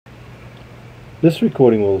This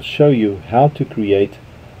recording will show you how to create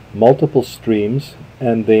multiple streams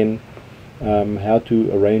and then how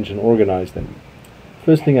to arrange and organize them.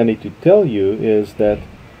 First thing I need to tell you is that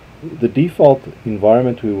the default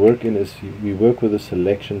environment we work in is we work with a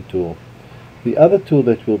selection tool. The other tool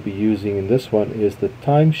that we'll be using in this one is the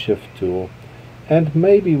time shift tool, and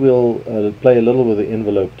maybe we'll play a little with the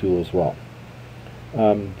envelope tool as well.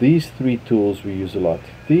 These three tools we use a lot.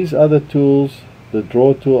 These other tools, the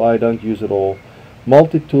draw tool, I don't use at all.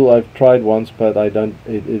 Multi-tool I've tried once, but I don't.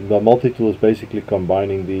 The multi-tool is basically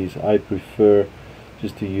combining these. I prefer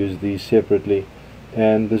just to use these separately.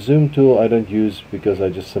 And the zoom tool I don't use because I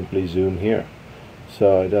just simply zoom here.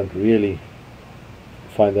 So I don't really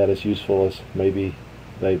find that as useful as maybe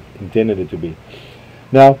they intended it to be.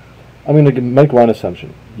 Now, I'm going to make one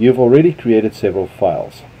assumption. You've already created several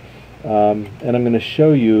files. And I'm going to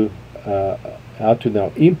show you how to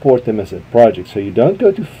now import them as a project. So you don't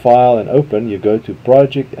go to File and Open, you go to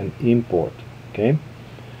Project and Import. Okay.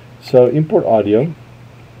 So import audio.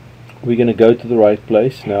 We're going to go to the right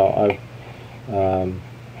place. Now I've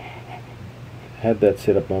had that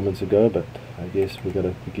set up moments ago, but I guess we've got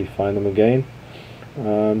to quickly find them again.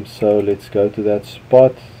 So let's go to that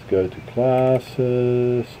spot. Go to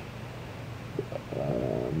Classes.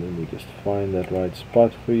 Let me just find that right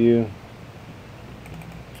spot for you.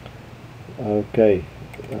 Okay,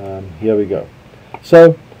 here we go.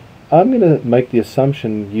 So I'm going to make the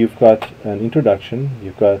assumption you've got an introduction,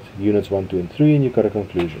 you've got units 1, 2, and 3, and you've got a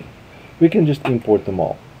conclusion. We can just import them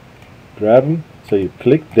all. Grab them, so you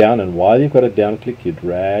click down, and while you've got it down click, you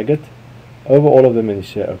drag it over all of them and you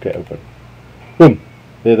say, okay, open. Boom,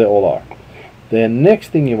 there they all are. The next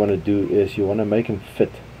thing you want to do is you want to make them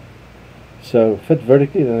fit. So fit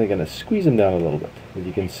vertically, then they're going to squeeze them down a little bit, but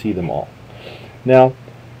you can see them all. Now,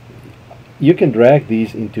 you can drag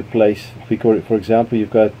these into place because, for example, you've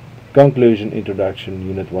got conclusion, introduction,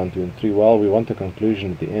 unit 1, 2, and 3. Well, we want the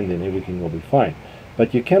conclusion at the end and everything will be fine.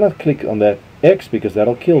 But you cannot click on that X because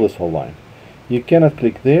that'll kill this whole line. You cannot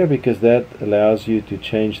click there because that allows you to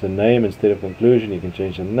change the name instead of conclusion. You can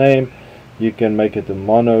change the name. You can make it a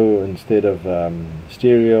mono instead of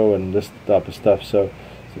stereo and this type of stuff. So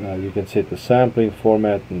you can set the sampling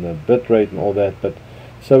format and the bit rate and all that. But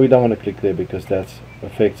so we don't want to click there because that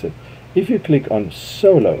affects it. If you click on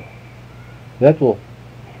solo, that will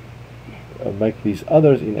make these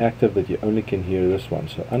others inactive, that you only can hear this one.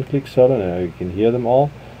 So unclick solo, now you can hear them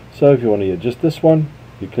all. So if you want to hear just this one,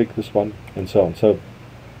 you click this one, and so on. So,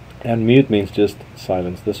 and mute means just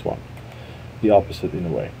silence this one, the opposite in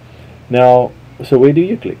a way. Now, so where do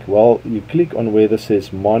you click? Well, you click on where this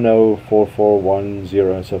says mono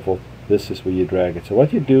 4410 and so forth. This is where you drag it. So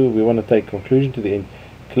what you do, we want to take conclusion to the end.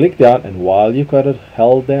 Click down, and while you've got it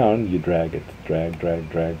held down, you drag it. Drag, drag,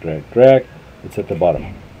 drag, drag, drag. It's at the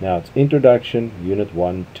bottom. Now it's introduction, unit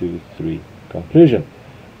 1, 2, 3, conclusion.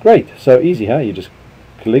 Great. So easy, huh? You just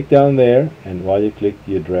click down there, and while you click,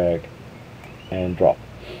 you drag and drop.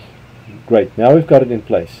 Great. Now we've got it in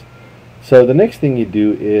place. So the next thing you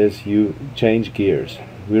do is you change gears.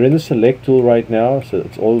 We're in the select tool right now, so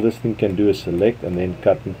it's all this thing can do is select and then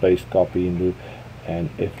cut and paste, copy, and do and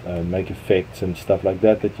make effects and stuff like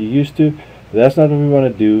that that you used to. But that's not what we want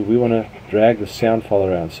to do. We want to drag the sound file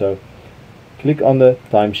around. So click on the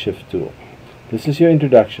time shift tool. This is your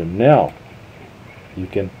introduction. Now you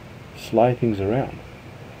can slide things around.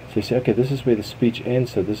 So you say, okay, this is where the speech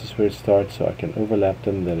ends, so this is where it starts, so I can overlap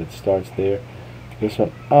them, that it starts there. This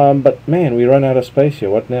one, but man, we run out of space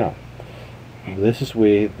here. What now? This is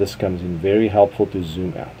where this comes in very helpful to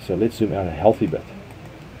zoom out. So let's zoom out a healthy bit,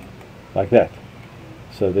 like that.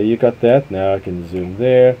 So there you got that. Now I can zoom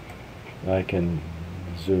there, I can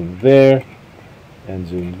zoom there, and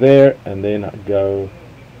zoom there, and then go.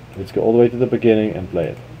 Let's go all the way to the beginning and play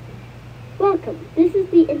it. Welcome. This is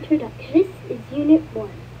the introduction. This is Unit 1.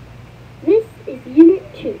 This is Unit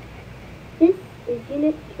 2. This is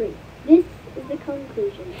Unit 3. This is the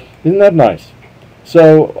conclusion. Isn't that nice?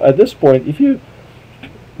 So at this point, if you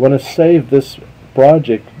want to save this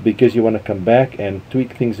project because you want to come back and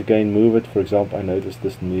tweak things again, move it, for example, I noticed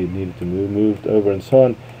this needed to moved over and so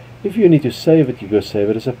on. If you need to save it, you go save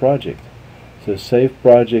it as a project. So save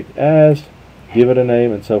project as, give it a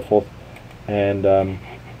name and so forth, and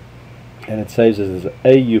it saves it as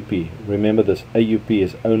AUP. Remember, this AUP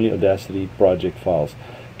is only Audacity project files.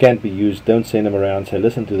 Can't be used. Don't send them around. Say,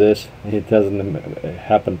 listen to this. It doesn't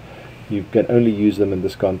happen. You can only use them in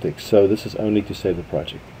this context. So this is only to save the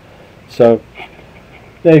project. So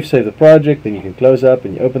now you've saved the project, then you can close up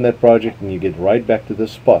and you open that project and you get right back to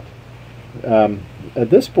this spot. At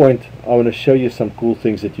this point, I want to show you some cool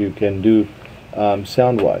things that you can do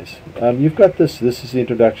sound-wise. You've got this. This is the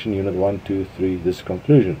introduction, unit 1, 2, 3. This is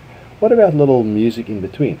conclusion. What about little music in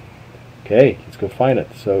between? Okay, let's go find it.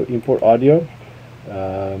 So import audio.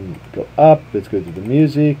 Go up. Let's go to the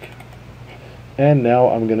music. And now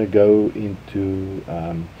I'm going to go into,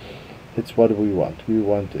 what do we want? We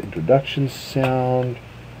want the introduction sound,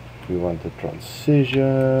 we want the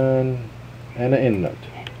transition, and an end note.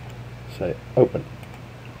 Say open.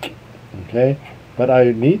 Okay, but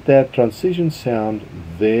I need that transition sound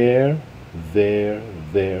there, there,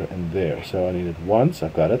 there, and there. So I need it once, I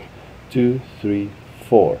got it, 2, 3,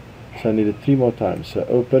 4. So I need it 3 more times. So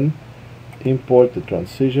open, import the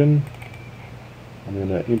transition. I'm going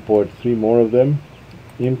to import 3 more of them.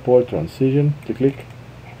 Import transition, click.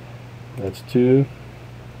 That's 2,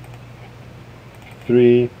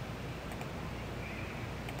 3,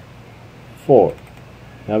 4.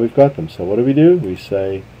 Now we've got them. So what do? We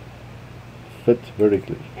say fit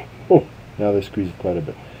vertically. Oh, now they squeeze it quite a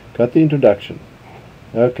bit. Got the introduction.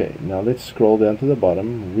 Okay, now let's scroll down to the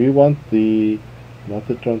bottom. We want not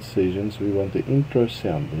the transitions, we want the intro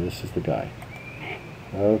sound. This is the guy.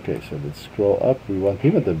 Okay, so let's scroll up. We want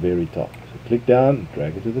him at the very top. So click down,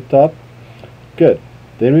 drag it to the top. Good.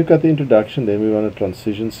 Then we've got the introduction. Then we want a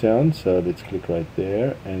transition sound. So let's click right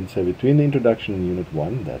there. And so between the introduction and unit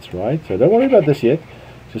 1, that's right. So don't worry about this yet.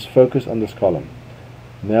 Just focus on this column.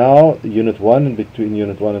 Now, unit 1 and between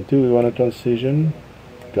unit 1 and 2, we want a transition.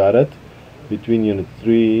 Got it. Between unit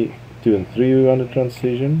 2 and 3, we want a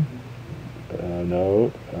transition.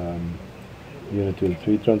 Unit 2 and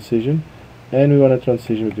 3 transition. And we want a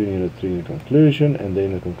transition between unit 3 and the conclusion, and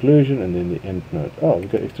then the conclusion, and then the end note. Oh,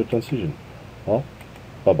 we've got extra transition. Well,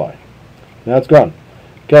 bye-bye. Now it's gone.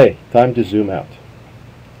 Okay, time to zoom out.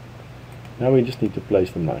 Now we just need to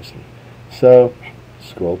place them nicely. So,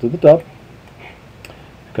 scroll to the top.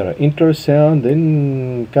 We've got our intro sound,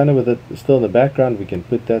 then kind of with it still in the background, we can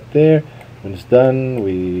put that there. When it's done,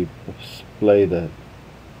 we play the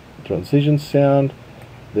transition sound.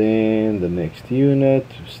 Then the next unit,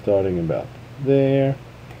 starting about there.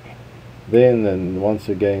 Then once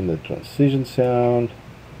again the transition sound.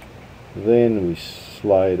 Then we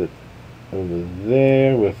slide it over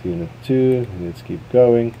there with unit 2. Let's keep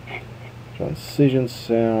going. Transition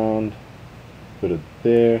sound. Put it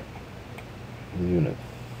there. Unit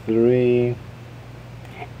 3.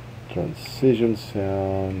 Transition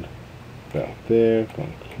sound. About there.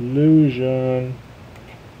 Conclusion.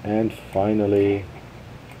 And finally,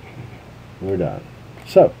 we're done.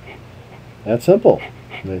 So, that's simple.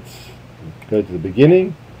 Let's go to the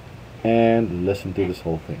beginning and listen to this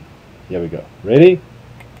whole thing. Here we go. Ready?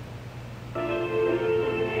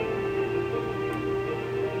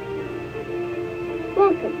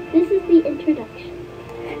 Welcome. This is the introduction.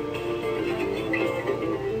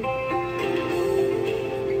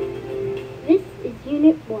 This is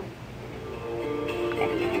Unit 1.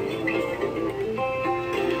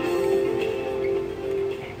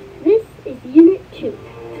 This is Unit 2.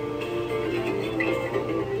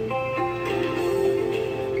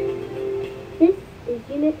 This is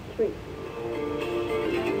Unit 3.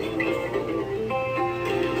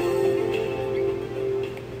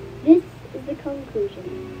 This is the conclusion.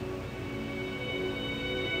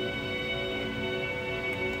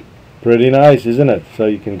 Pretty nice, isn't it? So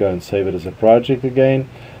you can go and save it as a project again,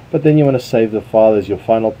 but then you want to save the file as your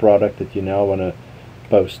final product that you now want to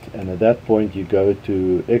post, and at that point you go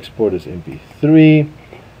to export as MP3.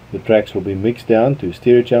 The tracks will be mixed down to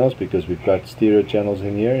stereo channels because we've got stereo channels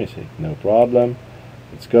in here. You say no problem,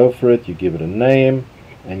 let's go for it. You give it a name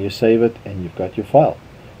and you save it and you've got your file.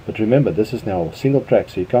 But remember, this is now a single track,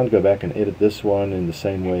 so you can't go back and edit this one in the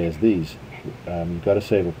same way as these. You've got to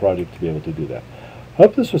save a project to be able to do that.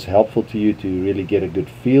 Hope this was helpful to you to really get a good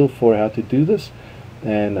feel for how to do this.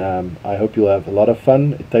 And I hope you'll have a lot of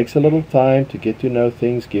fun. It takes a little time to get to know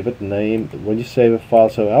things, give it a name when you save a file.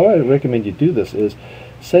 So how I recommend you do this is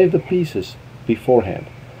save the pieces beforehand.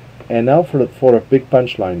 And now for a big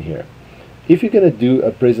punchline here. If you're going to do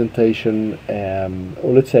a presentation,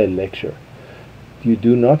 or let's say a lecture, you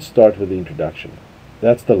do not start with the introduction.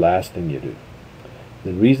 That's the last thing you do.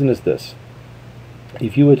 The reason is this.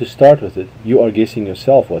 If you were to start with it, you are guessing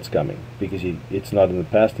yourself what's coming, because it's not in the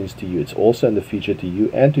past tense to you, it's also in the future to you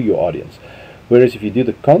and to your audience. Whereas if you do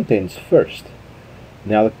the contents first,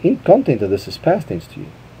 now the content of this is past tense to you.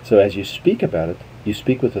 So as you speak about it, you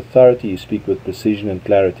speak with authority, you speak with precision and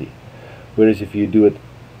clarity. Whereas if you do it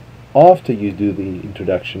after you do the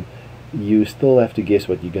introduction, you still have to guess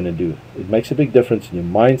what you're going to do. It makes a big difference in your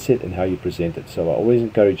mindset and how you present it. So I always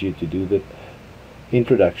encourage you to do the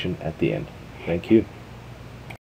introduction at the end. Thank you.